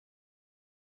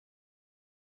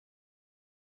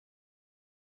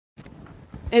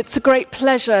It's a great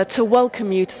pleasure to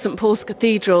welcome you to St Paul's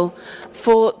Cathedral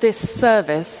for this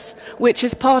service, which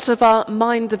is part of our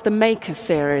Mind of the Maker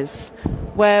series,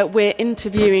 where we're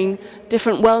interviewing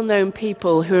different well-known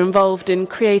people who are involved in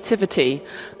creativity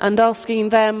and asking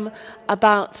them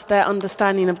about their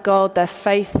understanding of God, their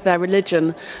faith, their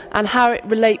religion, and how it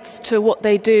relates to what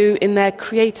they do in their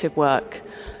creative work.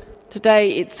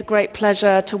 Today, it's a great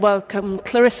pleasure to welcome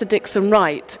Clarissa Dickson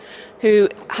Wright, who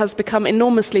has become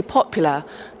enormously popular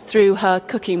through her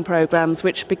cooking programmes,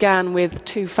 which began with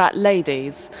Two Fat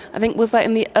Ladies. I think, was that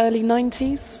in the early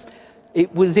 90s?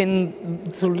 It was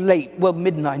in sort of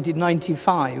mid-90s,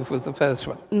 95 was the first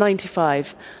one.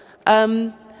 95.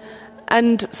 And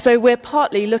so we're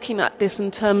partly looking at this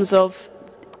in terms of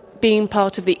being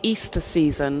part of the Easter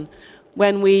season,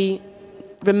 when we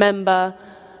remember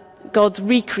God's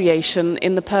recreation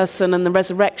in the person and the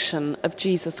resurrection of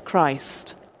Jesus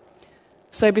Christ.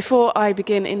 So before I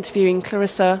begin interviewing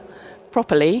Clarissa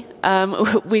properly,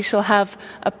 we shall have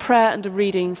a prayer and a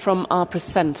reading from our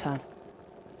presenter.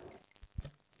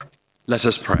 Let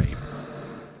us pray.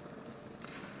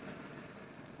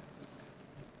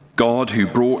 God, who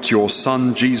brought your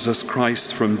Son, Jesus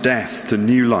Christ, from death to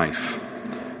new life,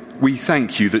 we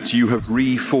thank you that you have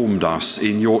reformed us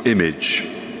in your image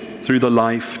through the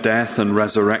life, death, and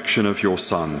resurrection of your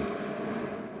Son.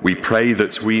 We pray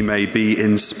that we may be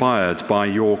inspired by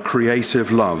your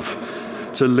creative love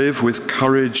to live with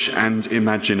courage and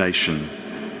imagination,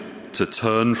 to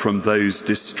turn from those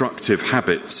destructive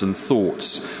habits and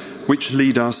thoughts which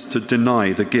lead us to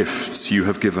deny the gifts you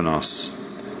have given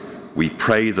us. We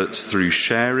pray that through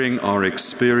sharing our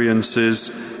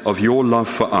experiences of your love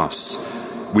for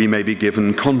us, we may be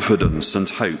given confidence and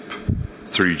hope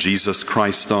through Jesus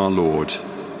Christ our Lord.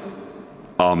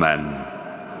 Amen.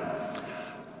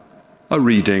 A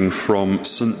reading from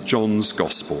St. John's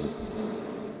Gospel.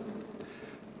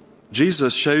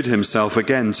 Jesus showed himself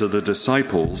again to the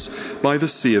disciples by the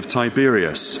Sea of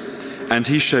Tiberias, and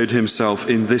he showed himself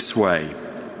in this way.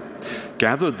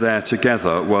 Gathered there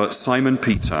together were Simon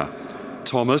Peter,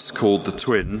 Thomas called the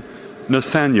twin,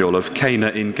 Nathanael of Cana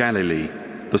in Galilee,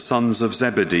 the sons of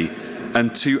Zebedee,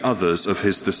 and two others of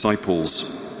his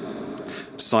disciples.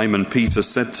 Simon Peter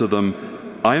said to them,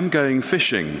 "I am going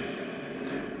fishing."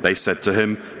 They said to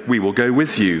him, "We will go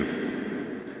with you."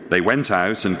 They went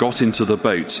out and got into the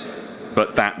boat,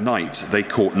 but that night they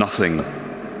caught nothing.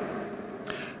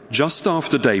 Just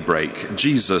after daybreak,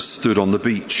 Jesus stood on the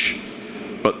beach,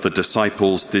 but the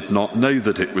disciples did not know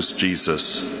that it was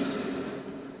Jesus.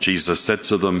 Jesus said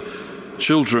to them,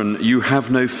 "Children, you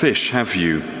have no fish, have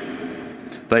you?"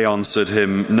 They answered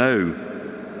him, "No."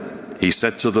 He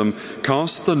said to them,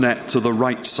 "Cast the net to the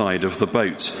right side of the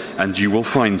boat, and you will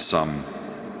find some."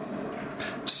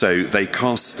 So they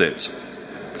cast it,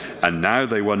 and now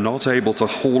they were not able to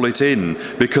haul it in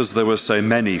because there were so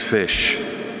many fish.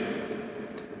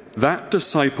 That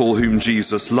disciple whom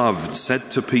Jesus loved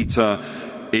said to Peter,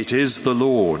 "It is the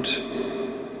Lord."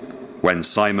 When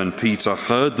Simon Peter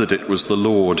heard that it was the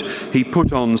Lord, he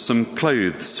put on some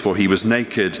clothes, for he was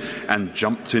naked, and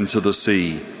jumped into the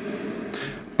sea.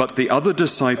 But the other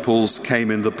disciples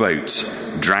came in the boat,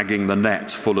 dragging the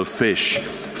net full of fish,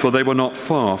 for they were not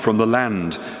far from the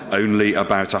land, only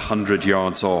about 100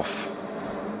 yards off.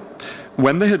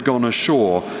 When they had gone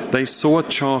ashore, they saw a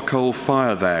charcoal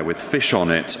fire there with fish on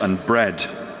it and bread.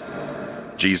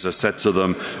 Jesus said to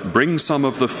them, "Bring some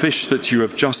of the fish that you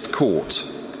have just caught."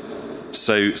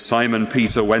 So Simon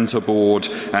Peter went aboard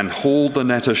and hauled the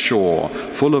net ashore,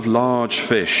 full of large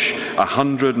fish,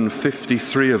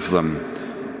 153 of them.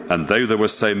 And though there were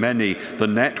so many, the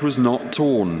net was not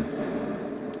torn.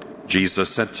 Jesus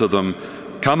said to them,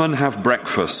 "Come and have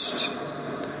breakfast."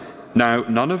 Now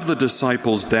none of the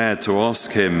disciples dared to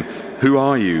ask him, "Who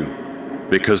are you?"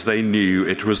 because they knew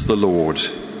it was the Lord.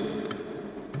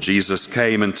 Jesus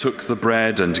came and took the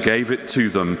bread and gave it to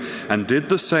them, and did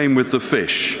the same with the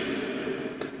fish.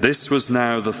 This was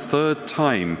now the third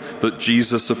time that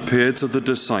Jesus appeared to the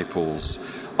disciples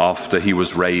after he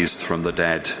was raised from the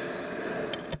dead.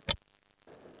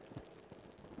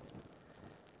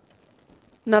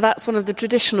 Now that's one of the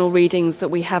traditional readings that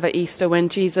we have at Easter when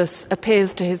Jesus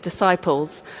appears to his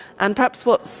disciples. And perhaps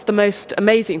what's the most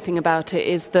amazing thing about it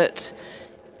is that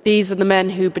these are the men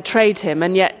who betrayed him,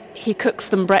 and yet he cooks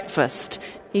them breakfast.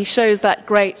 He shows that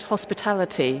great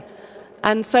hospitality.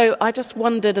 And so I just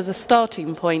wondered, as a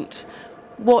starting point,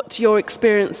 what your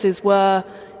experiences were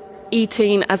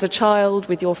eating as a child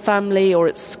with your family or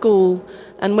at school,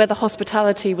 and whether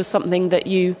hospitality was something that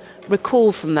you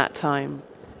recall from that time.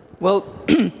 Well,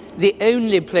 the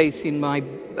only place in my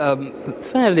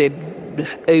fairly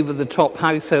over-the-top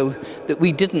household that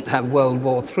we didn't have World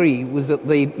War III was at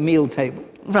the meal table.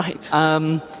 Right.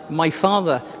 My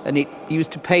father, and it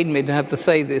used to pain me to have to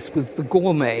say this, was the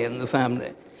gourmet in the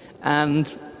family.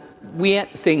 And we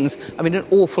ate things, I mean, an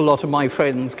awful lot of my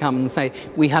friends come and say,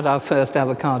 we had our first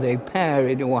avocado pear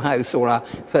in your house, or our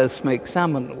first smoked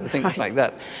salmon, or things like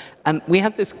that. And we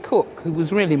had this cook who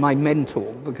was really my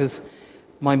mentor, because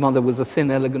my mother was a thin,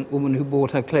 elegant woman who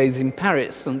bought her clothes in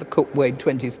Paris, and the cook weighed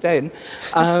 20 stone,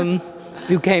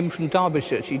 who came from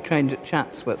Derbyshire. She trained at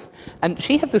Chatsworth. And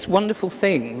she had this wonderful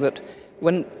thing that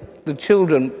when the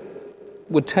children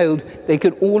were told they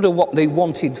could order what they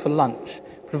wanted for lunch,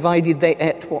 provided they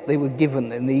ate what they were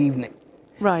given in the evening.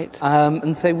 Right.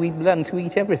 And so we learned to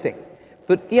eat everything.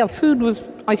 But, yeah, food was,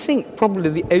 I think, probably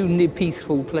the only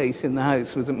peaceful place in the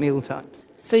house was at mealtimes.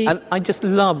 And I just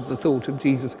loved the thought of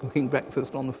Jesus cooking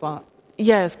breakfast on the fire.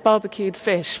 Yes, barbecued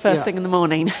fish first thing in the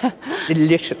morning.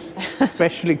 Delicious,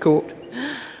 freshly caught.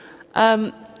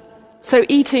 So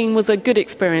eating was a good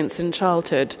experience in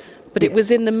childhood, but it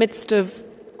was in the midst of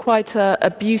quite an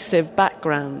abusive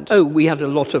background. Oh, we had a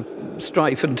lot of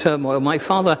strife and turmoil. My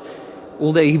father,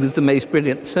 although he was the most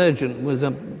brilliant surgeon, was a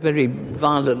very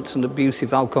violent and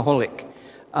abusive alcoholic.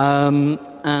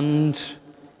 And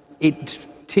it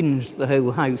tinged the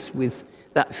whole house with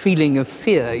that feeling of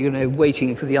fear, you know,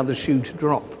 waiting for the other shoe to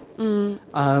drop. You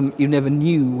never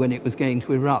knew when it was going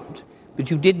to erupt,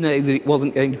 but you did know that it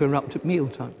wasn't going to erupt at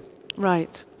mealtimes.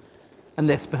 Right.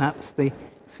 Unless perhaps the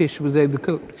fish was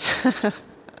overcooked.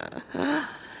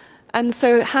 And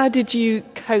so how did you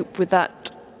cope with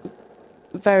that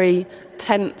very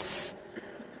tense,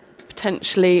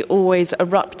 potentially always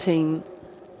erupting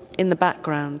in the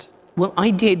background? Well, I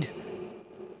did,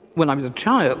 when I was a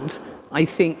child, I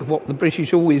think what the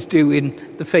British always do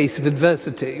in the face of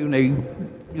adversity, you know,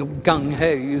 you're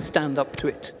gung-ho, you stand up to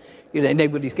it. You know,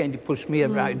 nobody's going to push me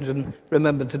around, and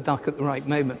remember to duck at the right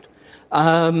moment.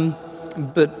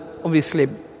 But obviously,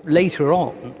 later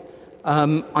on,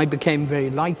 I became very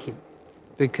like him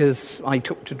because I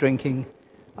took to drinking,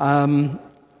 and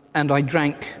I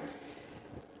drank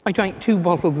 2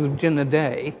 bottles of gin a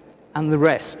day, and the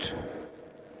rest.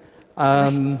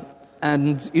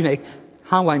 And, you know,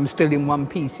 how I'm still in one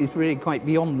piece is really quite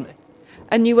beyond me.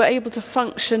 And you were able to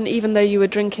function even though you were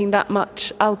drinking that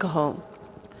much alcohol?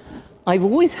 I've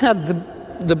always had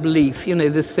the belief, you know,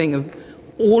 this thing of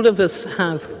all of us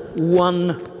have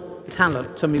one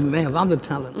talent. I mean, we may have other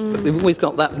talents, but we've always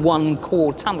got that one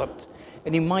core talent.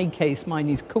 And in my case, mine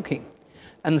is cooking.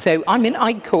 And so, I mean,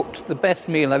 I cooked the best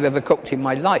meal I've ever cooked in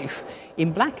my life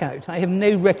in blackout. I have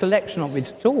no recollection of it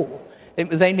at all. It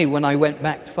was only when I went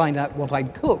back to find out what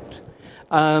I'd cooked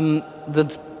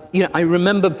that, you know, I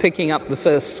remember picking up the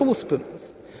first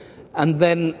saucepans, and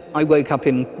then I woke up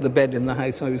in the bed in the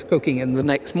house I was cooking in the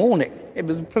next morning. It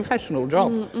was a professional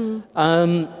job.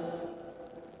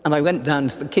 And I went down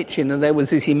to the kitchen, and there was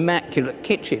this immaculate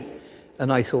kitchen,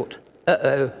 and I thought,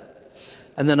 uh-oh.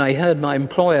 And then I heard my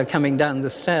employer coming down the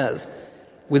stairs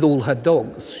with all her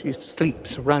dogs. She used to sleep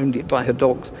surrounded by her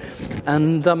dogs.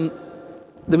 And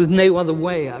there was no other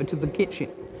way out of the kitchen.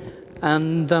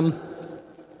 And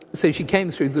so she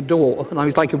came through the door, and I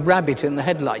was like a rabbit in the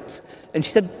headlights. And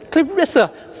she said, "Clarissa,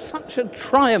 such a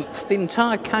triumph. The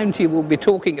entire county will be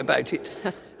talking about it."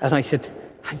 And I said,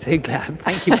 "I'm so glad.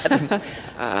 Thank you, madam."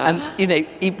 And, you know,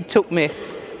 it took me,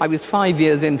 I was 5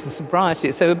 years into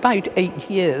sobriety, so about 8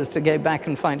 years to go back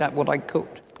and find out what I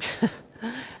cooked.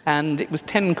 And it was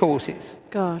 10 courses.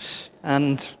 Gosh.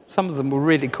 And some of them were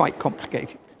really quite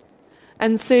complicated.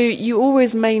 And so you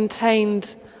always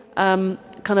maintained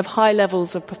kind of high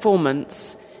levels of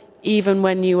performance, even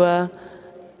when you were...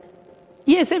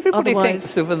 Yes, everybody otherwise...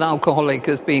 thinks of an alcoholic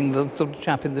as being the sort of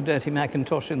chap in the dirty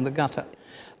Macintosh in the gutter.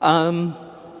 But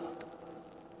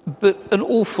an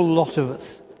awful lot of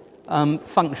us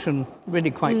function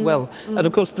really quite well. And,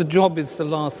 of course, the job is the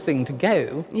last thing to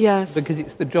go. Yes. Because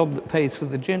it's the job that pays for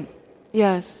the gin.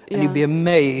 Yes, And you'd be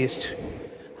amazed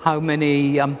how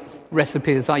many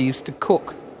recipes I used to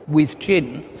cook with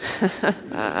gin.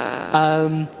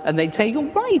 And they'd say,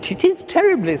 "You're right, it is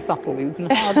terribly subtle. You can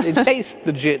hardly taste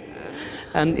the gin."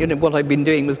 And, you know, what I'd been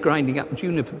doing was grinding up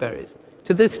juniper berries.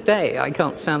 To this day, I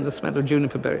can't stand the smell of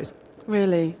juniper berries.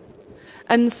 Really?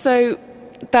 And so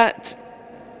that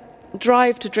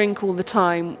drive to drink all the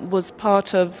time was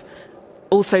part of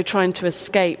also trying to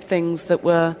escape things that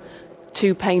were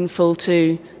too painful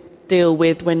to deal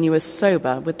with when you were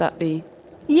sober. Would that be...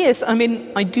 Yes, I mean,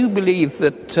 I do believe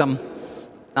that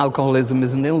alcoholism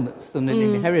is an illness, and an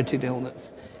inherited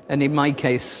illness. And in my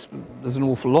case, there's an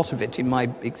awful lot of it in my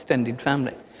extended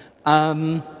family.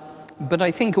 But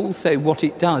I think also what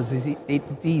it does is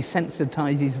it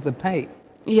desensitizes the pain.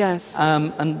 Yes.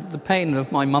 And the pain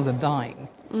of my mother dying,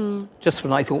 just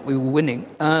when I thought we were winning,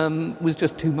 was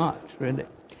just too much, really.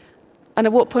 And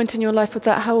at what point in your life was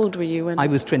that? How old were you when? I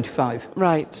was 25.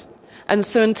 Right. And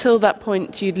so until that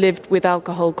point, you'd lived with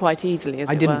alcohol quite easily, as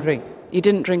it were? I didn't drink. You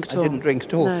didn't drink at all? I didn't drink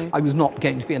at all. No. I was not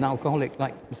going to be an alcoholic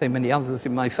like so many others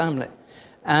in my family.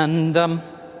 And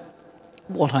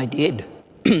what I did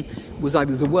was I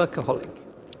was a workaholic.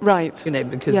 Right. You know,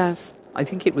 because yes. I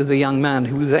think it was a young man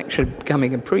who was actually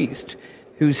becoming a priest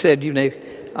who said, you know,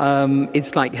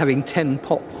 it's like having 10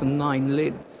 pots and 9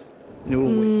 lids. You're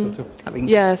always sort of having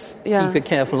yes, yeah. keep a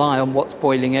careful eye on what's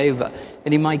boiling over.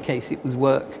 And in my case, it was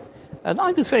work. And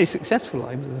I was very successful.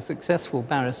 I was a successful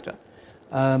barrister.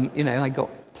 You know, I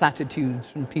got platitudes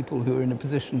from people who were in a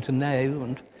position to know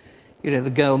and, you know,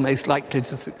 the girl most likely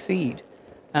to succeed.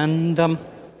 And,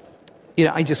 you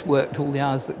know, I just worked all the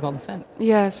hours that God sent.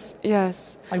 Yes,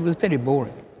 yes. I was very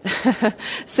boring.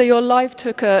 So your life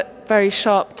took a very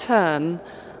sharp turn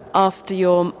after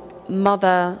your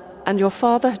mother and your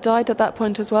father died at that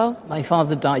point as well? My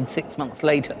father died 6 months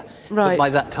later. Right. But by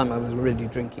that time I was already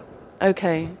drinking.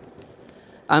 Okay.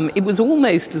 It was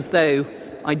almost as though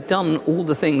I'd done all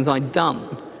the things I'd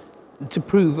done to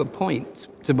prove a point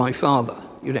to my father.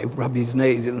 You know, rub his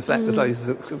nose in the fact that I was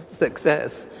a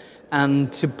success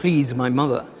and to please my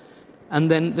mother. And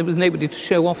then there was nobody to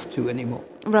show off to anymore.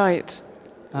 Right.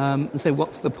 So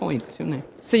what's the point, you know?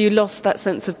 So you lost that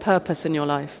sense of purpose in your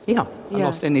life? Yeah, I Yes.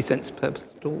 lost any sense of purpose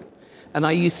at all. And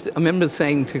I remember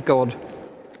saying to God,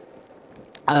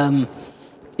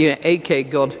 you know, okay,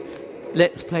 God,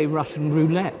 let's play Russian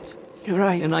roulette.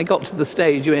 Right. And I got to the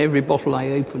stage where every bottle I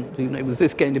opened, you know, was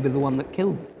this going to be the one that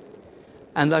killed me?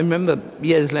 And I remember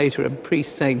years later a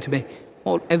priest saying to me,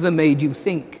 whatever made you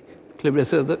think,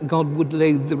 Clarissa, that God would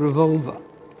load the revolver?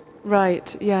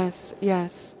 Right, yes,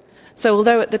 yes. So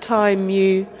although at the time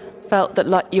you felt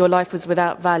that your life was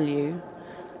without value,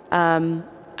 and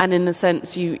in a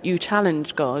sense you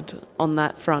challenged God on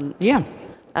that front. Yeah.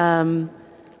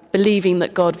 Believing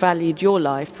that God valued your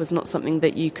life was not something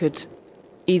that you could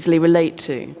easily relate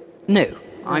to. No.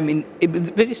 I mean, it was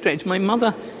very strange. My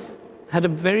mother had a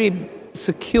very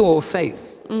secure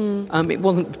faith. It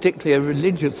wasn't particularly a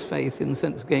religious faith in the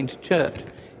sense of going to church.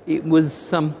 It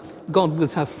was God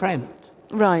was her friend.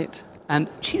 Right. And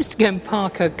she used to go and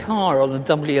park her car on a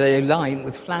WLA line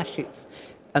with flashes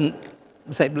and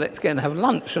say, let's go and have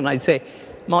lunch. And I'd say,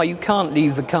 Ma, you can't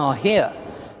leave the car here.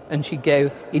 And she'd go,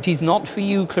 it is not for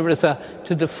you, Clarissa,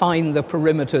 to define the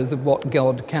perimeters of what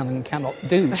God can and cannot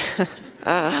do.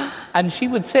 And she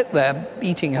would sit there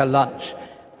eating her lunch,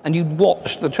 and you'd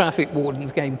watch the traffic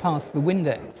wardens going past the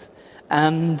windows.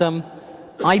 And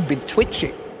I'd be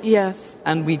twitching. Yes.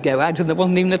 And we'd go out, and there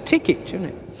wasn't even a ticket, you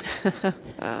know.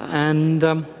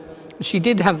 And she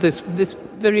did have this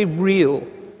very real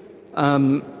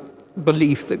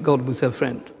belief that God was her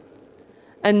friend.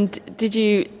 And did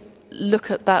you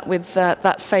look at that with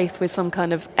that faith with some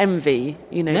kind of envy?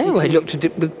 You know, No, I looked at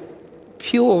it with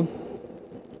pure,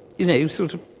 you know,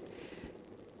 sort of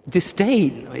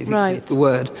disdain, I think Right. is the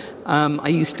word.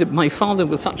 My father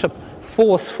was such a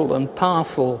forceful and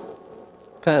powerful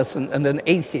person and an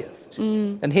atheist.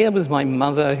 And here was my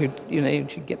mother who, you know,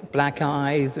 she'd get black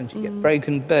eyes and she'd get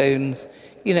broken bones.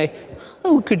 You know,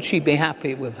 how could she be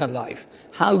happy with her life?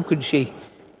 How could she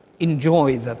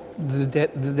enjoy the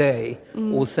day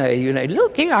or say, you know,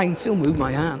 look here, I can still move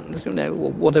my hands, you know,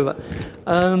 or whatever.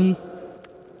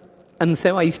 And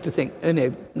so I used to think, oh,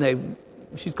 no,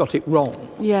 she's got it wrong.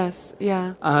 Yes,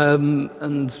 yeah.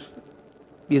 And,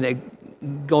 you know,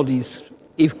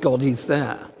 if God is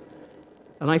there.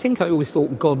 And I think I always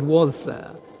thought God was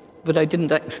there, but I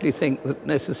didn't actually think that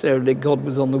necessarily God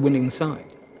was on the winning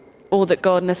side. Or that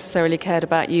God necessarily cared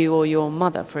about you or your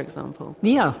mother, for example.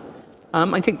 Yeah,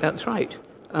 I think that's right.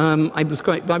 I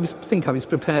think I was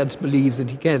prepared to believe that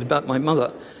he cared about my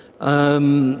mother,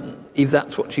 if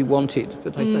that's what she wanted,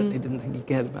 but I certainly didn't think he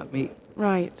cared about me.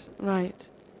 Right, right.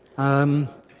 And,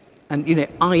 you know,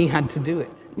 I had to do it.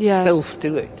 Yes.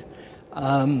 Self-do it.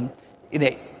 You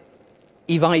know,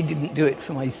 if I didn't do it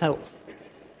for myself,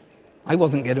 I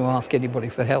wasn't going to ask anybody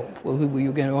for help. Well, who were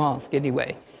you going to ask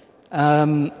anyway?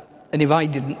 And if I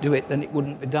didn't do it, then it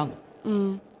wouldn't be done.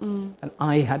 And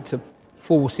I had to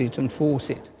force it so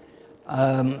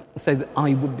that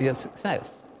I would be a success.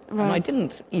 Right. And I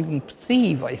didn't even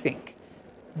perceive, I think,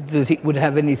 that it would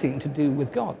have anything to do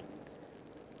with God.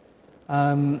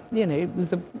 You know,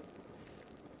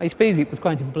 I suppose it was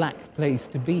quite a black place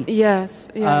to be. Yes,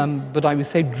 yes. But I was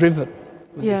so driven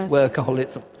with Yes. this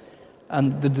workaholism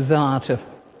and the desire to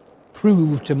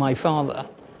prove to my father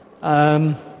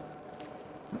that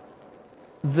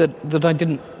I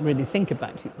didn't really think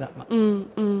about it that much.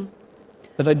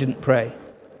 That I didn't pray.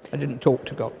 I didn't talk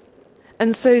to God.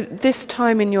 And so this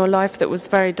time in your life that was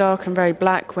very dark and very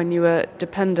black when you were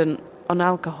dependent on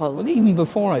alcohol. Well, even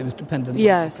before I was dependent on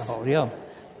alcohol, yeah.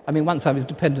 I mean, once I was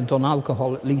dependent on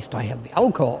alcohol, at least I had the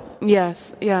alcohol.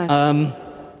 Yes, yes.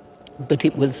 But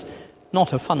it was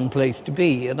not a fun place to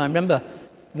be. And I remember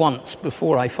once,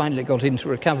 before I finally got into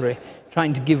recovery,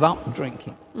 trying to give up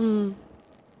drinking. And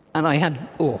I had,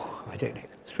 I don't know,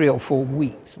 3 or 4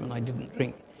 weeks when I didn't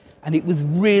drink. And it was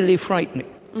really frightening.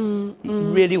 It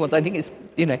really was. I think it's,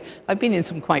 I've been in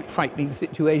some quite frightening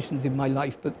situations in my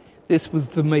life, but this was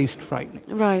the most frightening.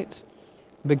 Right.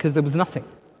 Because there was nothing.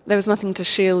 There was nothing to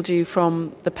shield you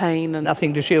from the pain. And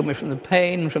nothing to shield me from the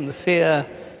pain, from the fear,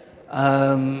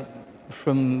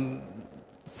 from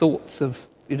thoughts of,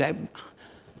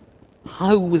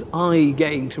 how was I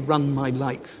going to run my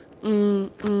life?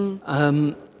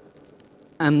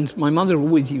 And my mother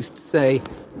always used to say,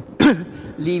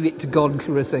 leave it to God,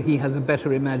 Clarissa, he has a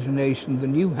better imagination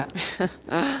than you have.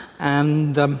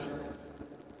 And, I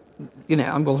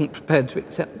wasn't prepared to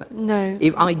accept that. No.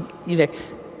 If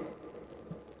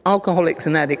alcoholics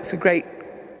and addicts are great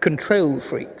control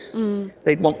freaks.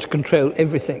 They want to control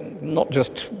everything, not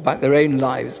just about their own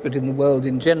lives, but in the world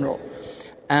in general.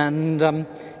 And, I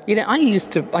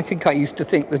think I used to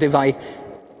think that if I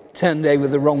turned over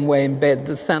the wrong way in bed,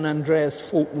 the San Andreas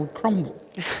fault would crumble.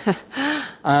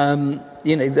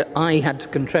 That I had to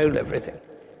control everything.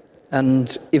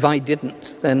 And if I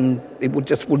didn't, then it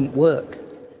wouldn't work.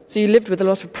 So you lived with a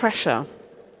lot of pressure?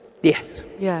 Yes.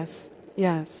 Yes,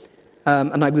 yes.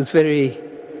 And I was very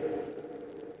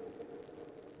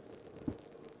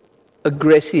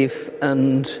aggressive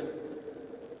and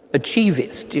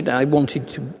achievist. I wanted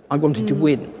to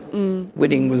win.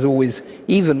 Winning was always,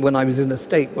 even when I was in a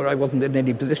state where I wasn't in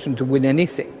any position to win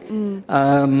anything,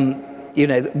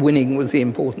 winning was the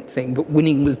important thing, but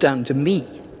winning was down to me.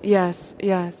 Yes,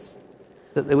 yes.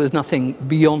 That there was nothing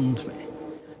beyond me.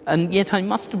 And yet I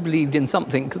must have believed in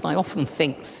something, because I often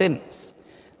think since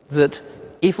that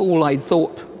if all I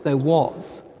thought there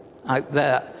was out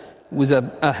there was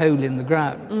a hole in the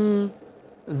ground,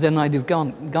 then I'd have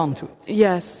gone to it.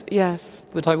 Yes, yes.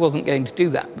 But I wasn't going to do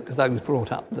that, because I was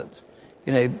brought up that,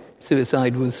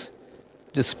 suicide was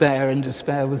despair, and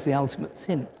despair was the ultimate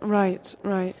sin. Right,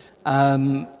 right.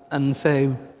 And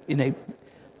so,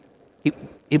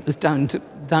 it was down to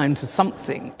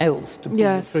something else to pull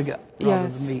the trigger rather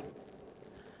than me.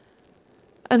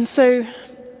 And so,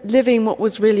 living what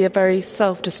was really a very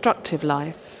self-destructive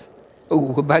life.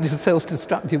 Oh, about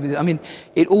self-destructive. I mean,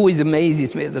 it always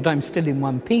amazes me that I'm still in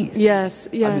one piece. Yes,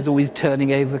 yes. I was always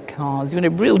turning over cars,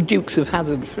 real Dukes of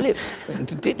Hazzard flips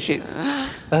into ditches.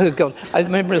 Oh, God. I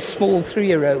remember a small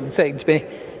 3-year-old saying to me,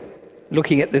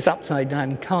 looking at this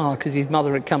upside-down car, because his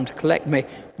mother had come to collect me,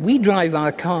 we drive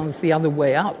our cars the other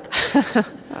way up.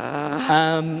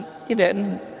 And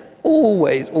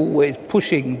always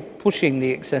pushing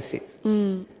the excesses.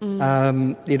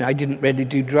 I didn't really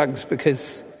do drugs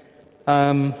because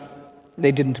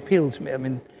they didn't appeal to me. I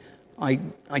mean, I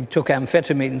took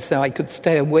amphetamine so I could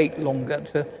stay awake longer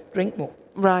to drink more.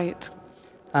 Right.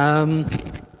 But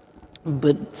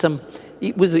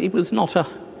it was not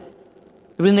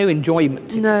there was no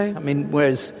enjoyment in it. I mean,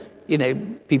 whereas,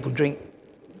 people drink,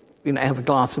 have a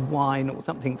glass of wine or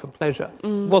something for pleasure.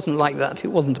 It wasn't like that. It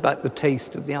wasn't about the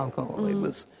taste of the alcohol. It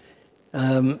was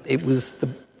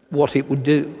what it would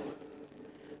do.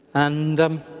 And,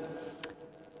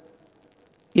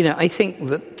 I think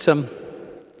that,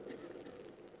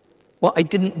 I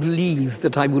didn't believe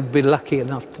that I would be lucky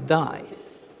enough to die.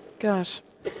 Gosh.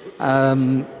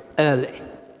 Early.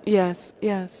 Yes,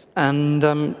 yes.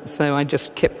 And so I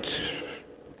just kept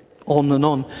on and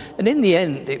on. And in the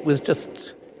end, it was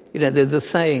just, there's a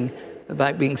saying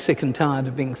about being sick and tired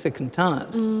of being sick and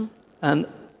tired. And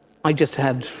I just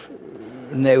had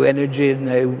no energy,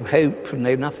 no hope,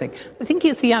 no nothing. I think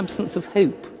it's the absence of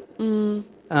hope. It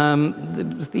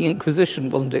was the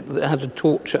Inquisition, wasn't it, that had a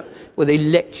torture where they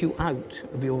let you out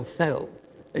of your cell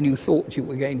and you thought you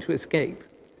were going to escape.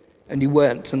 And you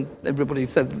weren't, and everybody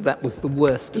said that was the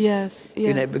worst. Yes,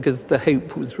 yes. Because the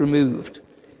hope was removed.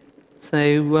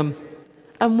 So.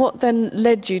 And what then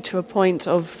led you to a point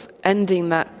of ending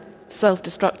that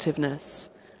self-destructiveness?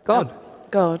 God.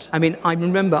 God. I mean, I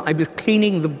remember I was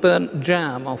cleaning the burnt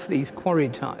jam off these quarry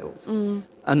tiles,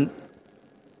 and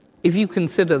if you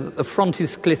consider that the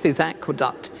Frontisclithis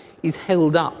aqueduct is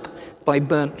held up by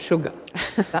burnt sugar,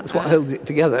 that's what holds it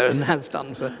together and has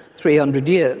done for 300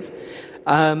 years.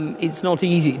 It's not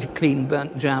easy to clean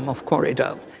burnt jam off quarry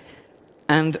tiles.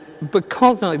 And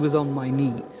because I was on my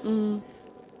knees,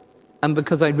 and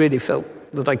because I really felt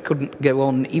that I couldn't go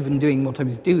on even doing what I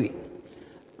was doing,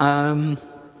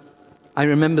 I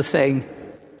remember saying,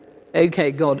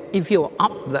 "Okay, God, if you're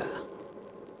up there,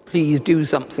 please do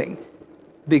something,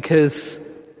 because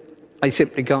I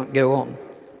simply can't go on."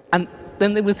 And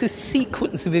then there was this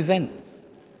sequence of events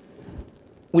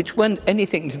which weren't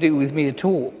anything to do with me at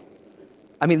all.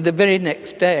 I mean, the very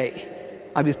next day,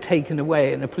 I was taken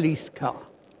away in a police car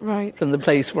from the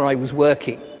place where I was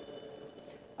working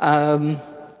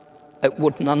at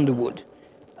Wootton Underwood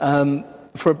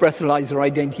for a breathalyzer I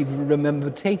don't even remember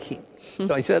taking.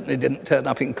 So I certainly didn't turn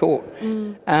up in court.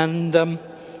 And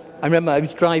I remember I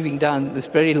was driving down this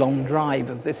very long drive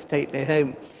of this stately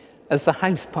home as the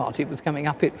house party was coming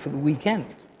up it for the weekend.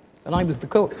 And I was the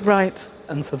cook. Right.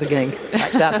 And sort of going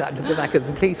like that out of the back of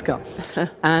the police car.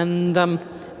 And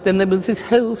then there was this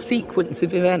whole sequence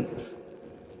of events.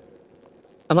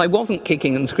 And I wasn't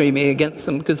kicking and screaming against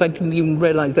them because I didn't even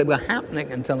realise they were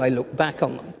happening until I looked back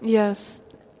on them. Yes.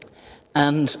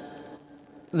 And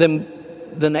then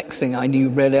the next thing I knew,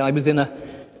 really, I was in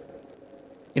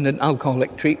an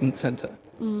alcoholic treatment centre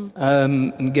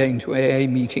and going to AA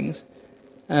meetings.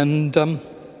 And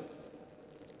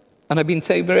I've been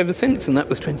sober ever since, and that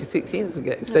was 26 years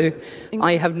ago. So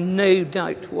I have no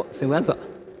doubt whatsoever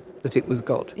that it was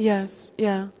God. Yes,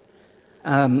 yeah.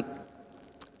 And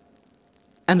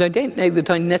I don't know that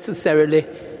I necessarily,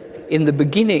 in the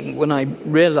beginning, when I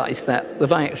realised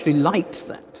that I actually liked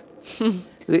that.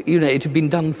 That, it had been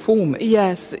done for me.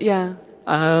 Yes, yeah.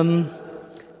 And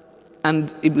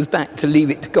it was back to leave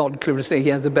it to God. Clarissa, he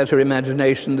has a better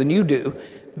imagination than you do,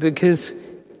 because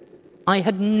I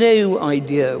had no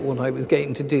idea what I was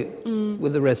going to do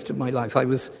with the rest of my life.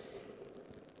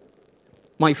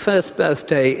 My first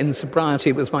birthday in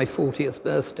sobriety was my 40th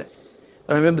birthday.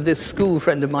 I remember this school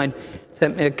friend of mine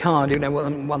sent me a card,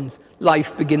 one's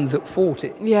life begins at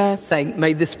 40. Yes. Saying,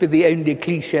 may this be the only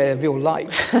cliché of your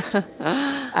life.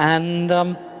 And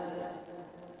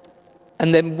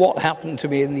then what happened to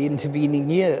me in the intervening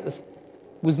years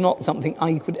was not something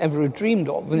I could ever have dreamed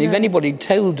of. And if anybody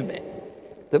told me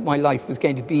that my life was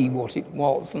going to be what it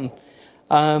was, and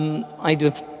I'd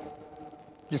have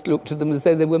just looked at them as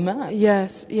though they were mad.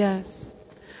 Yes, yes.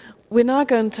 We're now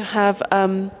going to have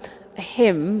a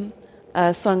hymn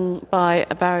sung by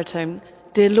a baritone,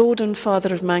 Dear Lord and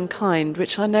Father of Mankind,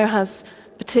 which I know has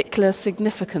particular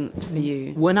significance for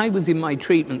you. When I was in my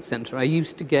treatment centre,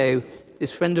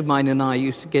 this friend of mine and I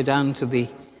used to go down to the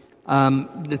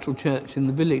little church in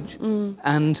the village,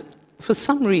 and for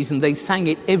some reason they sang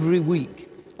it every week.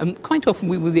 And quite often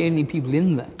we were the only people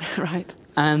in there. Right.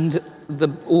 And the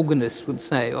organist would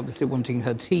say, obviously wanting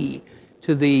her tea,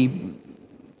 to the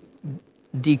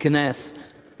deaconess,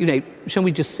 shall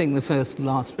we just sing the first and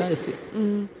last verses?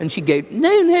 And she'd go,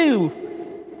 no,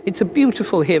 it's a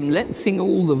beautiful hymn, let's sing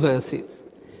all the verses.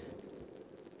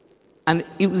 And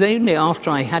it was only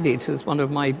after I had it as one of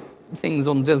my things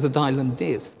on Desert Island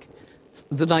Disc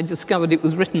that I discovered it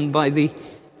was written by the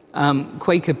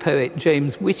Quaker poet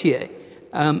James Whittier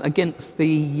against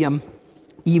the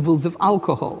evils of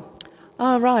alcohol.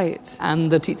 Ah, right.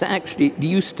 And that it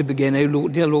used to begin, O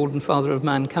Lord, dear Lord and Father of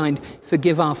mankind,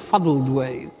 forgive our fuddled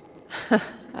ways.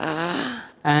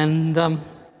 And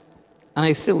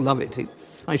I still love it.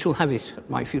 I shall have it at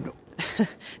my funeral.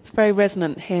 It's a very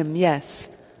resonant hymn, yes.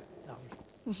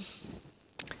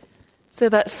 So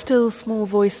that still small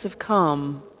voice of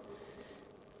calm,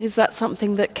 is that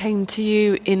something that came to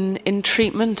you in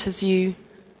treatment as you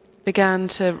began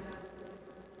to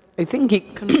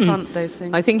confront those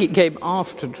things? I think it came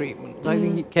after treatment. I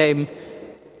think it came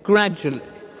gradually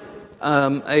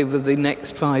over the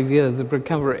next 5 years of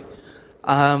recovery.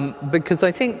 Because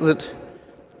I think that,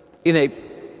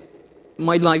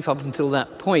 my life up until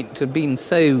that point had been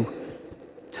so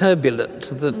turbulent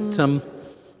that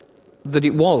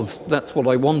that's what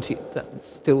I wanted, that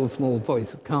still small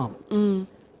voice of calm.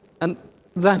 And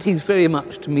that is very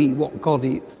much to me what God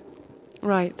is.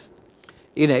 Right.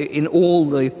 In all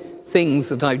the things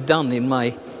that I've done in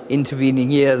my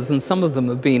intervening years, and some of them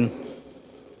have been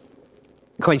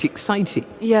quite exciting.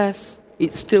 Yes.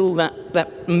 It's still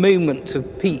that moment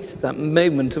of peace, that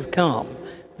moment of calm,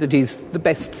 that is the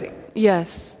best thing.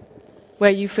 Yes.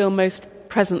 Where you feel most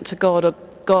present to God, or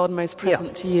God most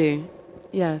present to you.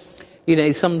 Yes.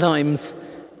 Sometimes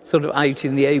sort of out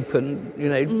in the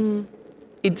open,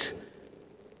 it's,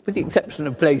 with the exception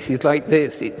of places like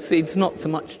this, it's not so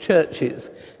much churches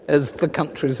as the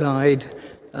countryside,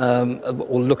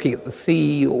 or looking at the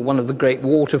sea, or one of the great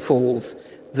waterfalls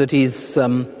that is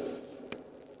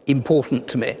important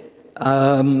to me,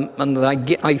 and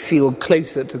that I feel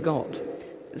closer to God.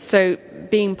 So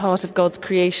being part of God's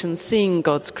creation, seeing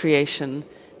God's creation,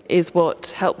 is what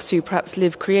helps you perhaps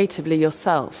live creatively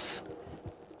yourself.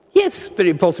 Yes,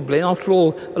 very possibly. After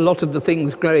all, a lot of the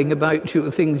things growing about you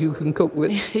are things you can cook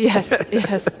with. Yes,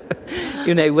 yes.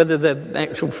 You know, whether they're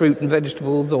actual fruit and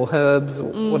vegetables or herbs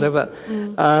or whatever.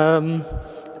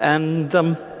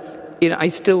 You know, I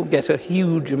still get a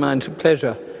huge amount of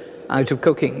pleasure out of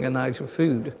cooking and out of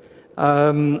food.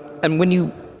 And when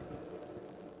you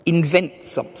invent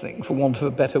something, for want of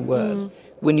a better word,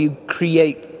 when you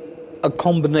create a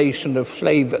combination of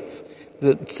flavours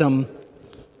that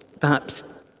perhaps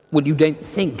you don't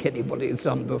think anybody has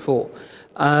done before,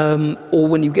 or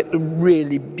when you get a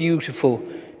really beautiful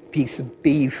piece of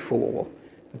beef or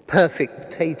a perfect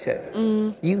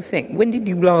potato, you think, when did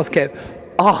you last go,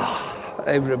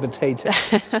 over a potato?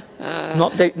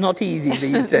 Not easy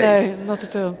these days. No, not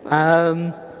at all.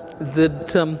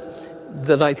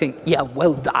 That I think, yeah,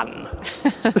 well done.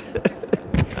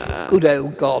 Good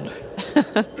old God.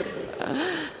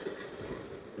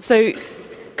 So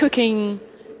cooking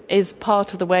is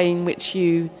part of the way in which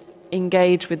you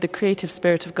engage with the creative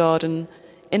spirit of God, and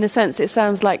in a sense it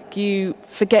sounds like you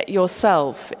forget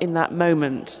yourself in that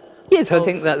moment. Yes, I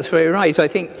think that's very right. I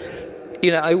think,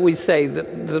 you know, I always say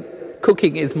that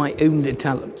cooking is my only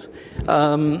talent.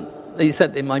 It's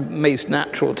certainly my most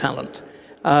natural talent.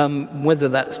 Whether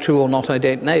that's true or not, I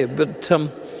don't know. But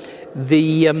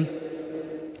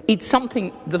it's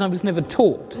something that I was never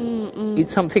taught.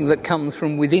 It's something that comes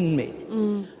from within me.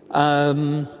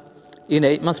 You know,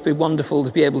 it must be wonderful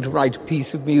to be able to write a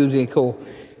piece of music or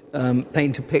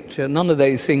paint a picture. None of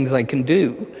those things I can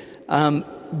do.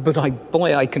 But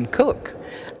I can cook.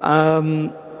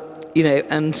 You know,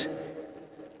 and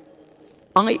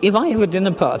if I have a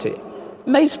dinner party,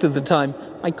 most of the time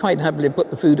I quite happily put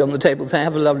the food on the table, say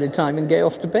have a lovely time and go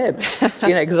off to bed.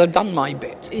 You know, because I've done my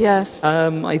bit. Yes.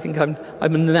 I think I'm a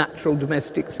natural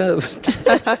domestic servant.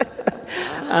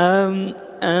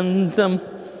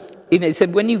 You know, so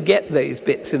when you get those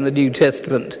bits in the New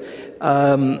Testament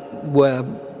where,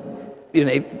 you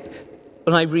know,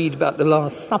 when I read about the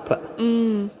Last Supper,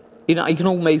 you know, I can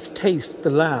almost taste the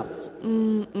lamb.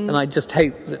 And I just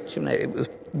hope that, you know, it was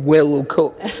well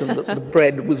cooked and that the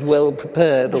bread was well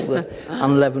prepared, or the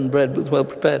unleavened bread was well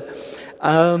prepared.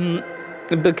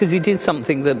 Because it is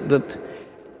something that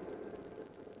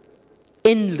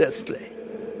endlessly,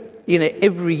 you know,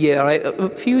 every year, a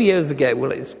few years ago,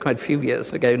 well, it's quite a few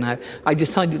years ago now, I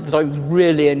decided that I was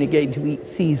really only going to eat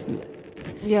seasonally.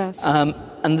 Yes. And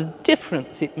the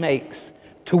difference it makes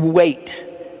to wait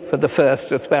for the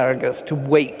first asparagus, to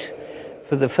wait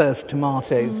for the first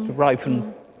tomatoes to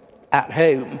ripen at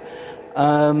home,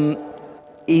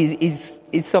 is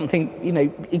something, you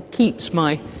know, it keeps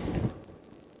my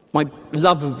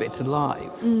love of it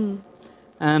alive.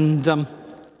 And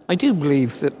I do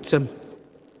believe that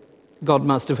God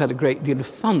must have had a great deal of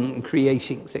fun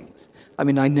creating things. I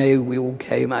mean, I know we all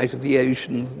came out of the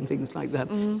oceans and things like that,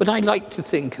 but I like to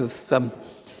think of,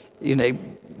 you know,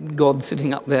 God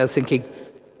sitting up there thinking,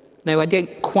 no, I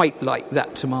don't quite like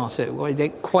that tomato, or I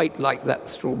don't quite like that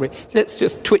strawberry. Let's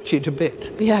just twitch it a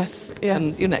bit. Yes, yes.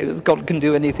 And, you know, as God can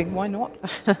do anything, why not?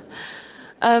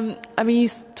 I mean, you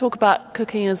talk about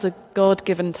cooking as a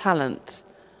God-given talent.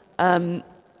 I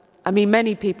mean,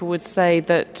 many people would say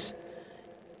that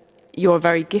you're a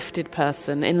very gifted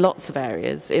person in lots of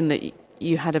areas, in that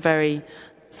you had a very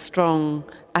strong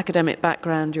academic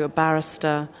background, you're a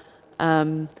barrister,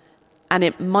 and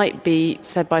it might be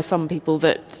said by some people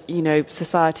that, you know,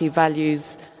 society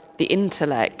values the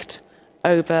intellect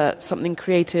over something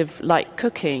creative like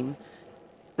cooking.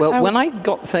 Well, when I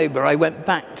got sober, I went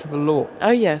back to the law.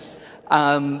 Oh, yes.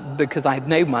 Because I had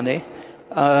no money.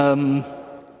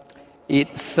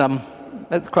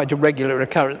 That's quite a regular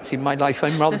occurrence in my life.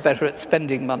 I'm rather better at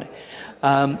spending money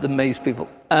than most people.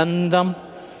 And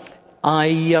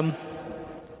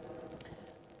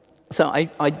So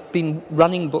I'd been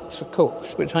running books for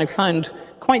cooks, which I found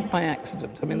quite by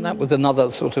accident. I mean, that was another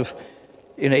sort of,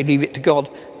 you know, leave it to God,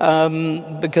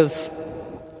 because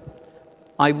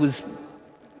I was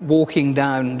walking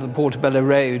down the Portobello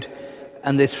Road,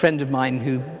 and this friend of mine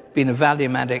who'd been a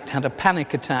Valium addict had a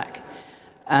panic attack,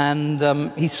 and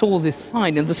he saw this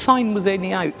sign, and the sign was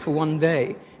only out for one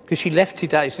day, because she left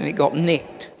it out and it got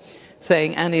nicked,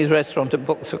 saying Annie's Restaurant at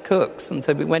Books for Cooks. And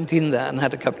so we went in there and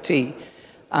had a cup of tea.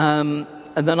 And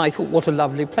then I thought, what a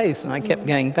lovely place, and I kept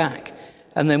going back.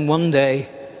 And then one day,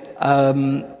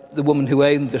 the woman who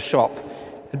owned the shop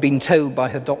had been told by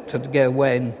her doctor to go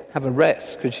away and have a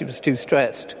rest because she was too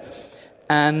stressed.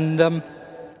 And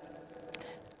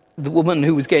the woman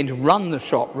who was going to run the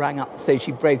shop rang up to say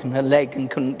she'd broken her leg and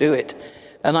couldn't do it.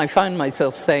 And I found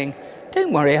myself saying,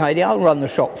 "Don't worry, Heidi, I'll run the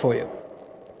shop for you."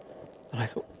 And I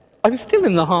thought, I was still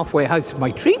in the halfway house of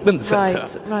my treatment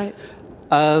centre. Right.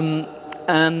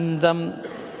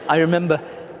 I remember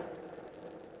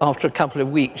after a couple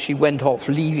of weeks, she went off,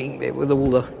 leaving me with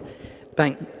all the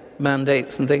bank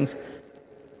mandates and things.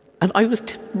 And I was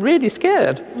really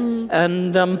scared.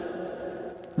 And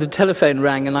the telephone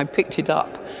rang, and I picked it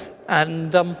up.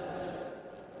 And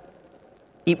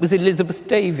it was Elizabeth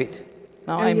David.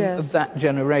 Now, I'm of that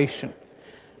generation.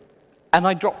 And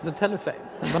I dropped the telephone.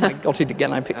 And when I got it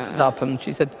again, I picked it up, and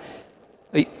she said,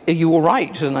 "Are you all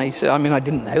right?" And I said, I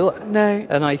didn't know her. No.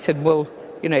 And I said, "Well,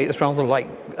 it's rather like,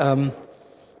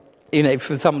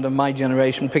 for someone of my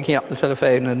generation, picking up the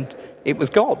telephone, and it was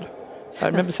God." I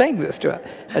remember saying this to her.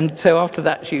 And so after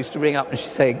that, she used to ring up and she'd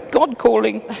say, "God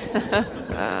calling."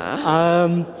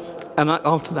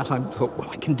 After that, I thought, well,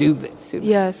 I can do this.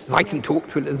 Yes. If I can talk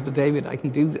to Elizabeth David, I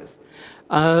can do this.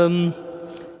 And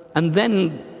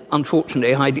then,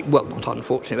 unfortunately,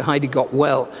 Heidi got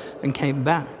well and came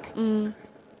back. And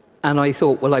I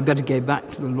thought, well, I better go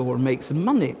back to the law and make some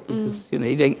money, because,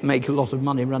 you don't make a lot of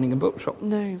money running a bookshop.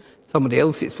 No. Somebody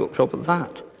else's bookshop at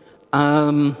that.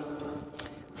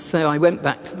 So I went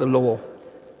back to the law,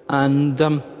 and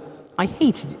I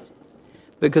hated it,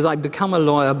 because I'd become a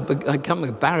lawyer, I'd become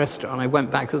a barrister, and I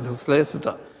went back as a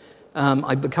solicitor.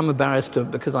 I'd become a barrister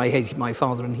because I hated my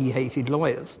father and he hated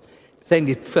lawyers. It's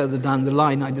only further down the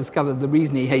line I discovered the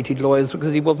reason he hated lawyers was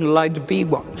because he wasn't allowed to be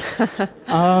one.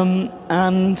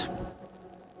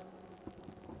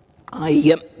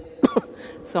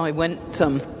 So I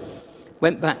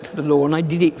went back to the law, and I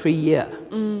did it for a year.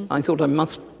 I thought I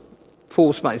must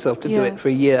force myself to do it for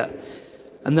a year.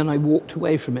 And then I walked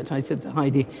away from it. I said to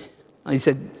Heidi, I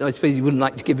suppose you wouldn't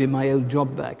like to give me my old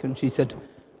job back. And she said,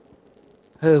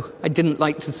 "Oh, I didn't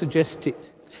like to suggest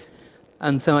it."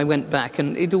 And so I went back,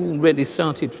 and it all really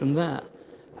started from there.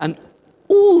 And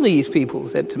all these people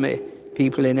said to me,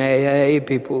 people in AA,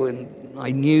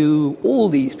 I knew, all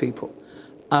these people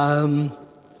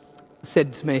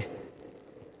said to me,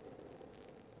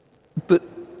 "But,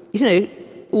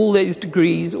 all those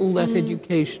degrees, all that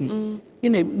education,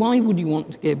 why would you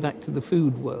want to go back to the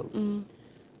food world?"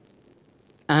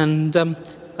 And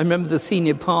I remember the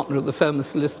senior partner of the firm of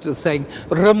solicitors saying,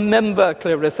 "Remember,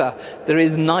 Clarissa, there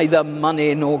is neither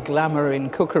money nor glamour in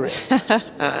cookery."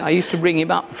 I used to ring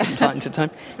him up from time to time.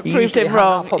 He proved him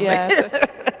wrong, yes.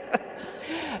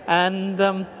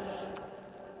 And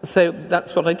so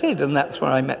that's what I did, and that's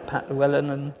where I met Pat Llewellyn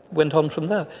and went on from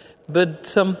there.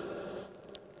 But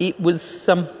it was,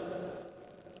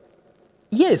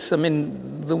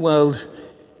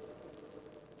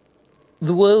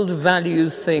 the world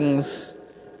values things.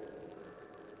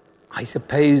 I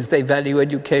suppose they value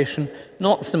education,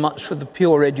 not so much for the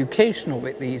pure education of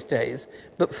it these days,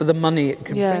 but for the money it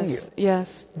can bring you.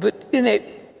 Yes. But,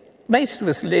 most of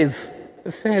us live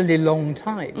a fairly long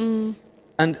time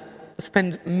and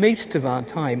spend most of our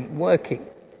time working.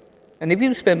 And if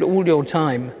you spend all your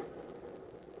time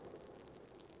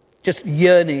just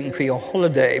yearning for your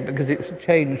holiday because it's a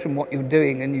change from what you're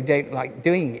doing and you don't like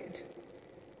doing it,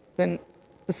 then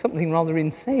there's something rather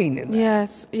insane in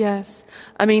that. Yes.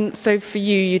 So for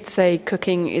you, you'd say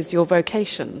cooking is your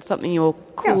vocation, something you're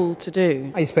called to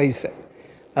do. I suppose so.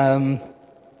 I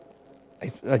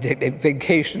don't know,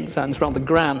 vacation sounds rather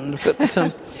grand,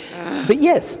 but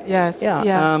yes. Yes.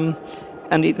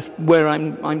 And it's where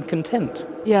I'm content.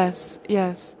 Yes.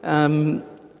 And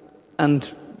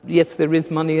yes, there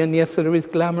is money, and yes, there is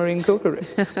glamour in cookery.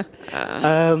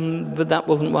 But that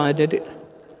wasn't why I did it.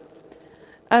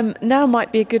 Now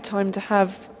might be a good time to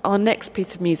have our next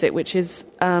piece of music, which is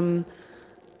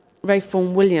Ralph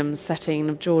Vaughan Williams' setting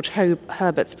of George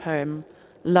Herbert's poem,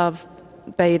 "Love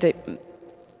Bade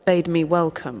Me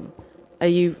Welcome." Are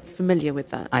you familiar with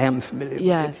that? I am familiar with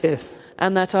it, yes.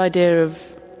 And that idea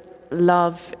of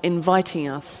love inviting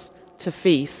us to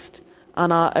feast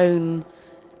on our own,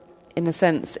 in a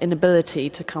sense, inability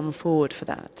to come forward for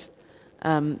that,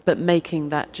 but making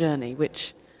that journey,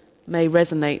 which may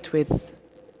resonate with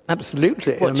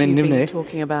absolutely what you've been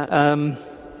talking about.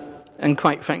 And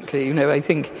quite frankly, I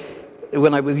think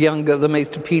when I was younger, the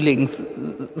most appealing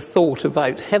thought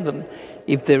about heaven,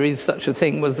 if there is such a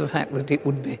thing, was the fact that it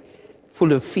would be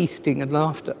full of feasting and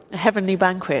laughter. A heavenly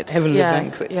banquet.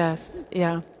 Banquet. Yes.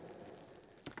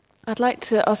 I'd like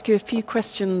to ask you a few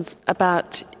questions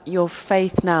about your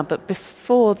faith now, but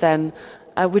before then,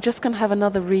 we're just going to have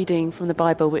another reading from the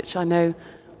Bible, which I know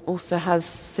also has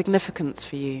significance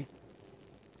for you.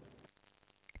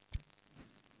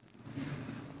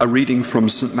 A reading from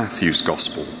St. Matthew's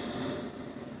Gospel.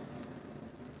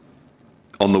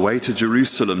 On the way to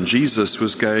Jerusalem, Jesus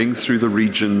was going through the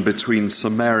region between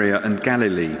Samaria and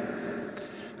Galilee.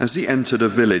 As he entered a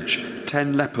village,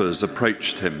 10 lepers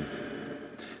approached him.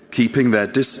 Keeping their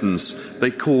distance,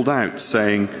 they called out,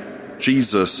 saying,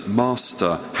 "Jesus,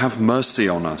 Master, have mercy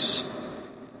on us."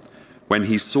 When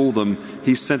he saw them,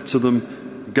 he said to them,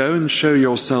 "Go and show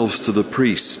yourselves to the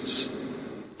priests."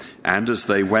 And as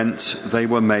they went, they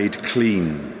were made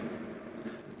clean.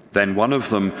 Then one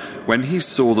of them, when he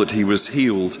saw that he was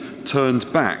healed,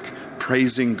 turned back,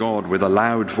 praising God with a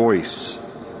loud voice.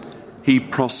 He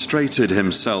prostrated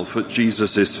himself at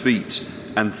Jesus' feet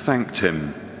and thanked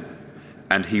him.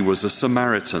 And he was a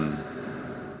Samaritan.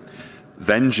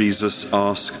 Then Jesus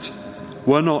asked,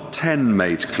 "Were not 10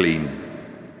 made clean?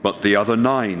 But the other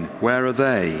 9, where are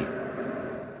they?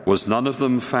 Was none of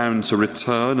them found to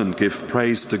return and give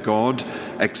praise to God,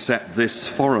 except this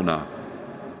foreigner?"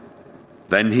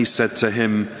 Then he said to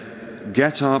him,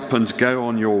 "Get up and go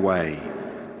on your way.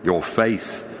 Your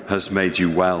faith has made you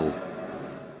well."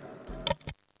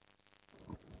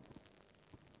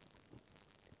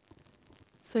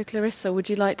 So, Clarissa, would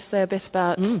you like to say a bit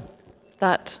about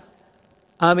that?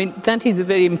 I mean, that is a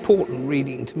very important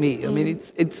reading to me. I mean,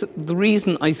 it's the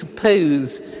reason, I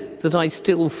suppose, that I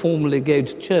still formally go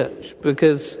to church,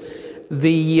 because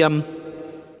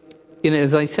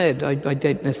as I said, I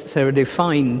don't necessarily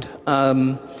find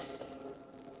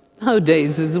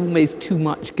nowadays there's almost too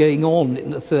much going on in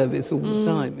the service all the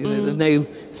time. There's no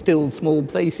still small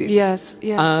places. Yes,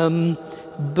 yeah.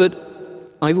 But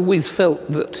I've always felt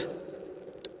that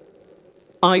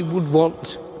I would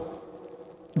want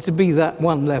to be that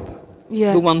one leper,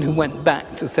 yes. the one who went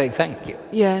back to say thank you.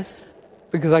 Yes.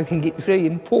 Because I think it's very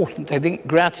important. I think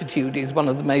gratitude is one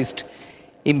of the most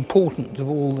important of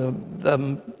all the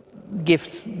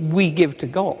gifts we give to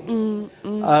God,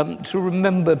 to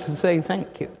remember to say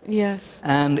thank you. Yes.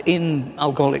 And in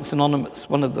Alcoholics Anonymous,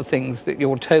 one of the things that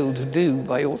you're told to do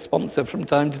by your sponsor from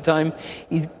time to time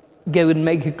is go and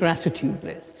make a gratitude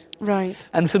list. Right.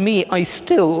 And for me, I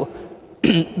still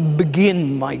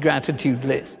begin my gratitude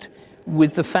list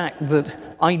with the fact that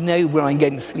I know where I'm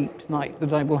going to sleep tonight,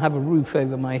 that I will have a roof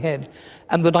over my head,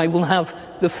 and that I will have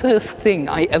the first thing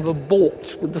I ever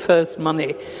bought with the first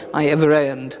money I ever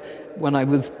earned when I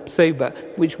was sober,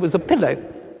 which was a pillow.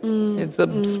 It's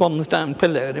a swan's down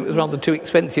pillow, and it was rather too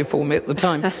expensive for me at the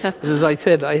time. But as I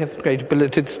said, I have great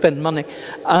ability to spend money.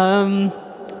 I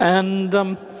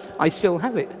still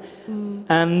have it.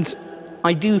 And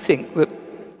I do think that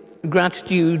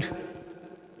gratitude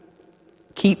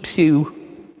keeps you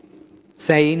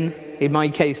sane, in my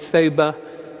case sober,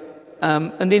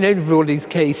 and in everybody's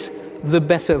case the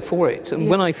better for it. And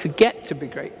when I forget to be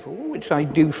grateful, which I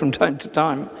do from time to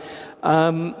time,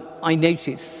 I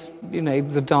notice,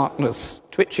 the darkness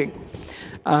twitching.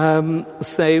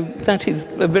 So that is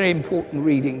a very important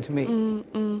reading to me.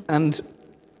 And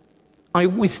I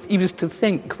always used to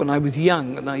think when I was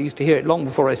young, and I used to hear it long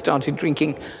before I started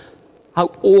drinking, how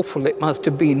awful it must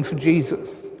have been for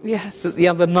Jesus. Yes. That the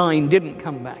other 9 didn't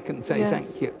come back and say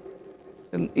thank you.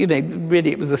 And,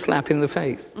 really it was a slap in the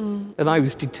face. And I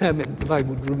was determined that I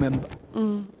would remember.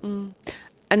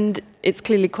 And it's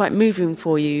clearly quite moving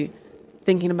for you,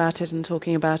 thinking about it and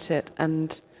talking about it,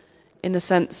 and in a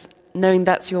sense, knowing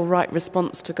that's your right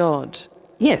response to God.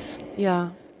 Yes.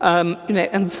 Yeah.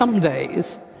 And some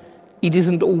days it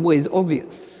isn't always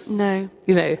obvious. No.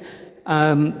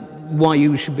 Why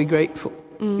you should be grateful.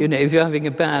 If you're having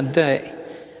a bad day.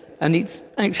 And it's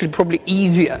actually probably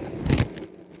easier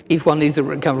if one is a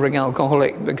recovering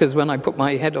alcoholic, because when I put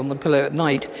my head on the pillow at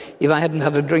night, if I hadn't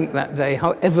had a drink that day,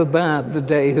 however bad the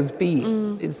day has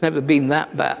been, it's never been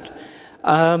that bad.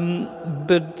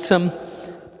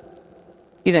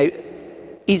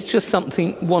 It's just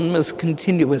something one must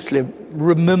continuously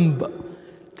remember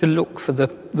to look for the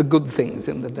good things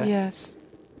in the day. Yes.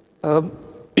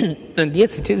 And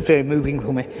yes, it is very moving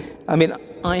for me. I mean,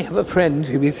 I have a friend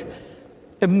who is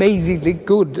amazingly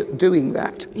good at doing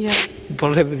that,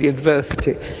 whatever the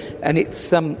adversity. And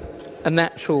it's I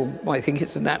think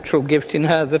it's a natural gift in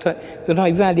her that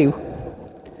I value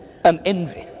and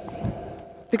envy.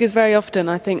 Because very often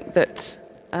I think that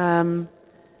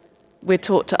we're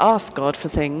taught to ask God for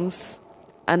things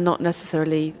and not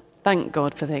necessarily thank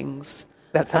God for things.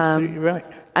 That's absolutely right.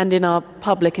 And in our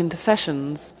public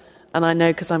intercessions, and I know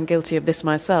because I'm guilty of this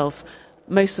myself,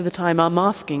 most of the time I'm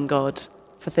asking God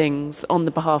for things on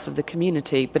the behalf of the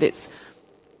community, but it's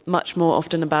much more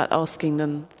often about asking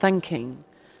than thanking.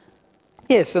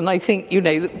 Yes, and I think,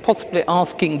 that possibly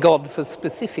asking God for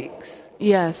specifics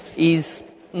is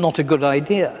not a good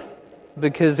idea,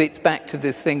 because it's back to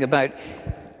this thing about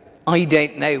I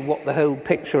don't know what the whole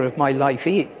picture of my life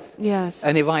is. Yes.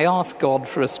 And if I ask God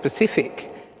for a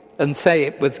specific and say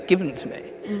it was given to me,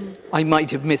 I might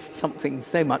have missed something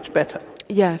so much better.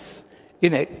 Yes.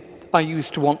 You know, I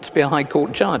used to want to be a High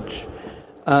Court judge.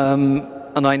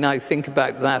 And I now think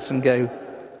about that and go,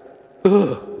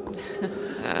 ugh.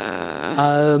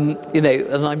 You know,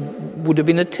 and I would have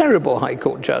been a terrible High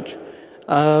Court judge.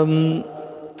 And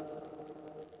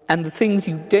the things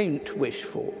you don't wish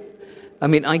for. I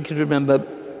mean, I can remember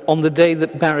on the day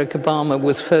that Barack Obama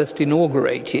was first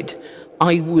inaugurated,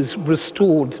 I was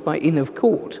restored by Inn of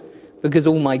Court because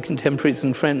all my contemporaries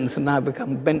and friends have now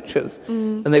become benchers.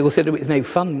 And they all said it was no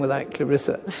fun without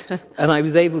Clarissa. And I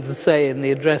was able to say in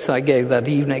the address I gave that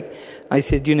evening, I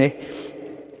said, you know,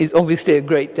 it's obviously a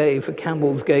great day for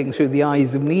camels going through the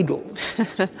eyes of needles.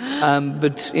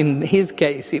 But in his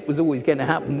case, it was always going to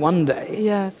happen one day.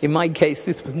 Yes. In my case,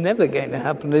 this was never going to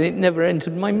happen, and it never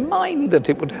entered my mind that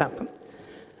it would happen.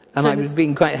 And I was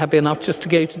being quite happy enough just to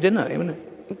go to dinner, you know.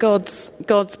 God's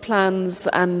plans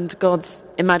and God's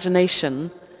imagination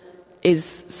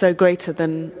is so greater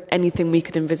than anything we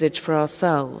could envisage for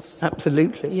ourselves.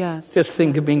 Absolutely. Yes. Just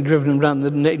think of being driven around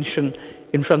the nation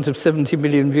in front of 70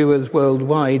 million viewers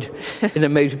worldwide in a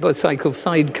motorcycle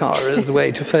sidecar as a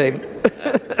way to fame.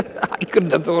 I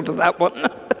couldn't have thought of that one.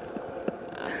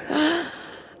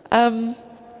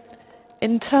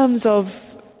 In terms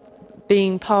of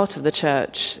being part of the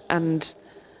church and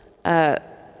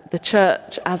the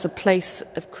church as a place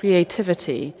of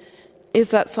creativity,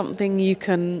 is that something you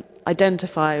can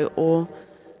identify, or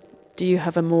do you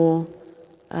have a more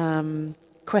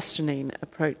questioning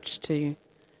approach to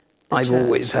I've church?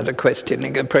 always had a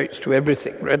questioning approach to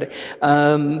everything, really.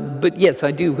 But yes,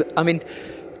 I do. I mean,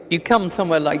 you come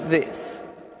somewhere like this,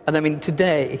 and I mean,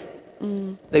 today,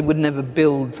 they would never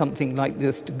build something like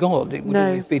this to God. It would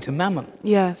always be to Mammon.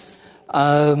 Yes.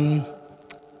 And,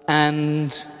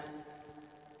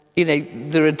 you know,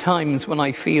 there are times when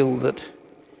I feel that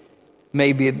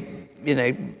maybe, you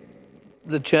know,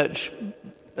 the church,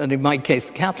 and in my case,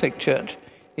 the Catholic Church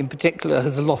in particular,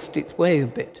 has lost its way a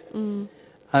bit.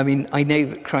 I mean, I know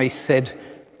that Christ said,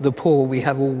 the poor we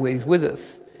have always with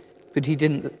us, but he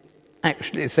didn't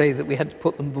actually say that we had to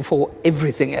put them before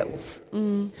everything else.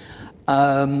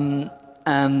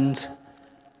 And,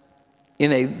 you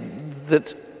know,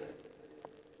 that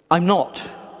I'm not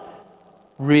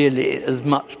really as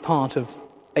much part of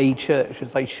a church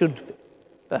as I should be,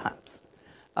 perhaps.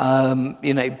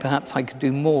 You know, perhaps I could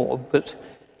do more, but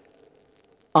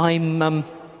I've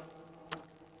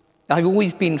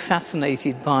always been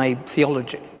fascinated by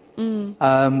theology,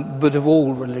 but of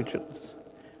all religions.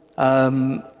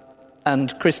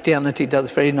 And Christianity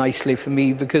does very nicely for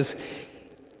me because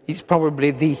it's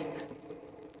probably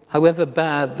however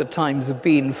bad the times have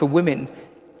been for women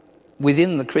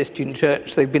within the Christian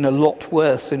church, they've been a lot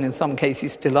worse, and in some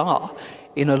cases still are,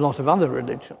 in a lot of other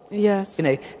religions. Yes. You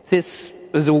know, this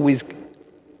has always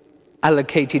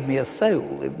allocated me a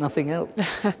soul, if nothing else.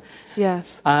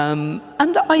 Yes. And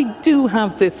I do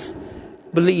have this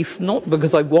belief, not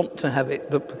because I want to have it,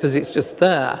 but because it's just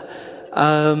there,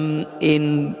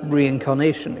 in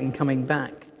reincarnation, in coming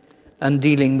back, and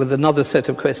dealing with another set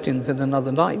of questions in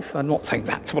another life. I'm not saying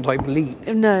that's what I believe.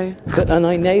 No. And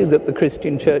I know that the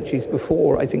Christian churches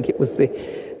before, I think it was the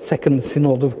Second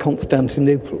Synod of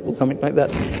Constantinople or something like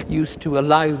that, used to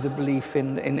allow the belief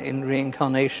in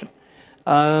reincarnation.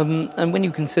 And when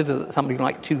you consider that something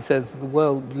like 2/3 of the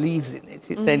world believes in it,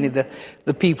 it's only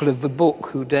the people of the book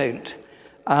who don't.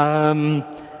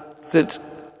 That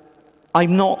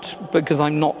I'm not, because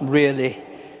I'm not really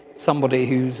somebody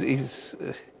who's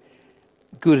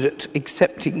good at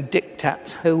accepting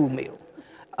diktats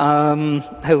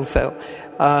wholesale,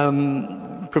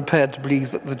 prepared to believe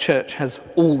that the church has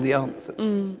all the answers.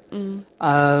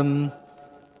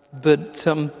 But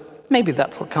maybe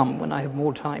that will come when I have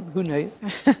more time. Who knows?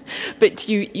 But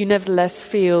you nevertheless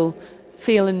feel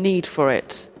a need for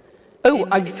it. Oh,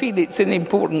 I feel it's an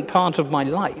important part of my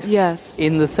life. Yes.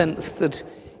 In the sense that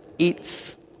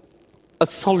it's a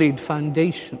solid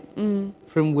foundation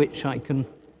from which I can,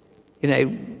 you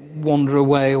know, wander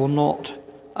away or not.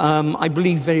 I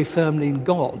believe very firmly in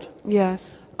God.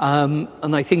 Yes.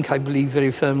 And I think I believe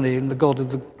very firmly in the God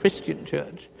of the Christian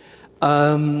church.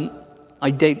 I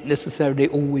don't necessarily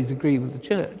always agree with the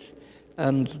church.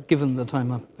 And given that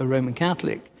I'm a Roman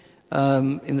Catholic,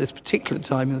 in this particular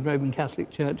time in the Roman Catholic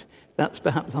Church, that's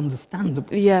perhaps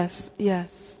understandable. Yes,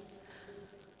 yes.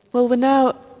 Well, we're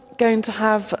now going to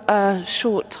have a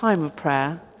short time of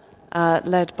prayer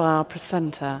led by our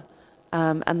presenter,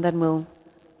 and then we'll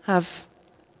have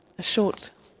a short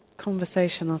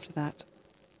conversation after that.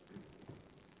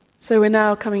 So we're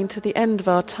now coming to the end of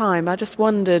our time. I just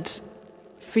wondered,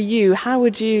 for you, how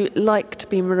would you like to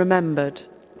be remembered?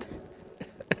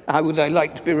 How would I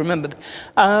like to be remembered?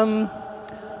 I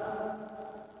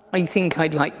think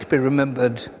I'd like to be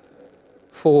remembered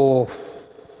for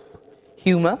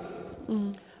humour,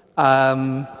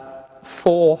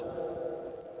 for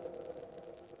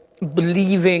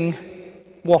believing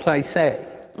what I say.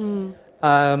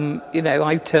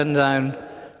 I turned down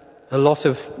a lot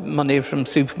of money from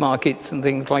supermarkets and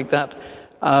things like that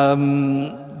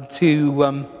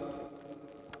to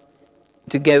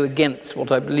go against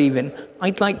what I believe in.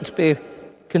 I'd like to be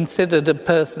considered a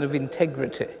person of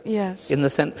integrity. Yes. In the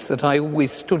sense that I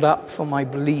always stood up for my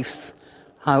beliefs,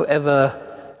 however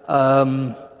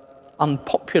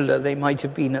unpopular they might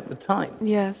have been at the time.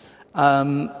 Yes.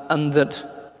 And that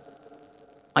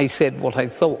I said what I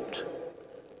thought,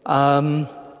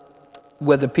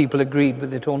 whether people agreed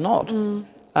with it or not.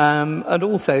 And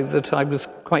also that I was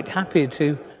quite happy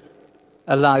to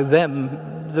allow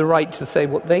them the right to say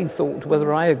what they thought,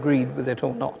 whether I agreed with it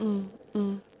or not.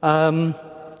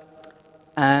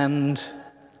 And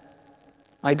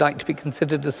I'd like to be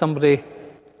considered as somebody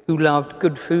who loved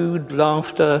good food,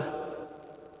 laughter,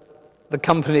 the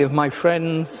company of my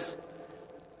friends,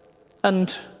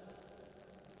 and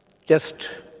just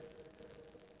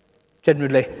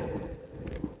generally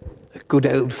a good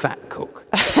old fat cook.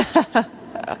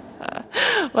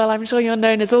 Well, I'm sure you're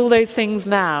known as all those things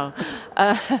now,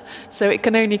 so it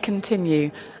can only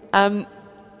continue. I've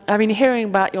been hearing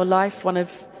about your life, one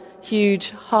of huge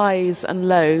highs and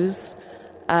lows,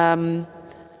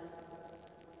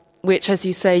 which, as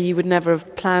you say, you would never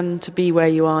have planned to be where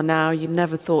you are now. You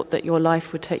never thought that your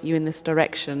life would take you in this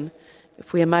direction.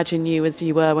 If we imagine you as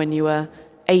you were when you were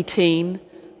 18,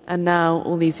 and now,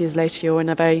 all these years later, you're in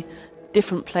a very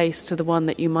different place to the one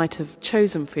that you might have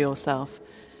chosen for yourself.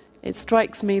 It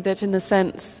strikes me that, in a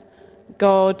sense,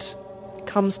 God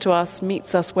comes to us,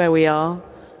 meets us where we are,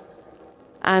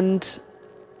 and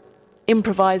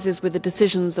improvises with the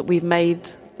decisions that we've made,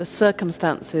 the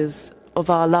circumstances of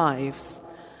our lives.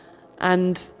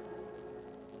 And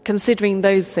considering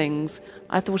those things,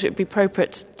 I thought it would be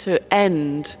appropriate to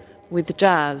end with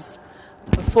jazz.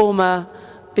 The performer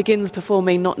begins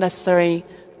performing not necessarily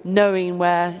knowing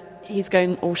where he's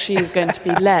going or she is going to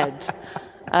be led.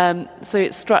 So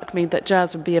it struck me that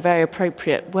jazz would be a very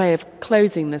appropriate way of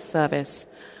closing this service.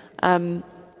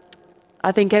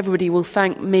 I think everybody will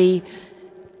join me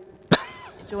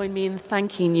in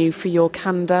thanking you for your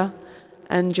candour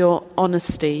and your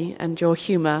honesty and your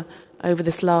humour over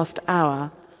this last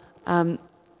hour. Are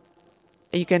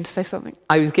you going to say something?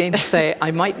 I was going to say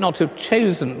I might not have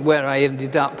chosen where I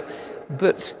ended up,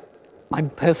 but I'm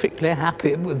perfectly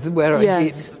happy with where I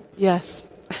did. Yes.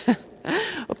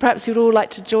 Well, perhaps you'd all like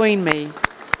to join me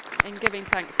in giving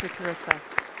thanks to Clarissa.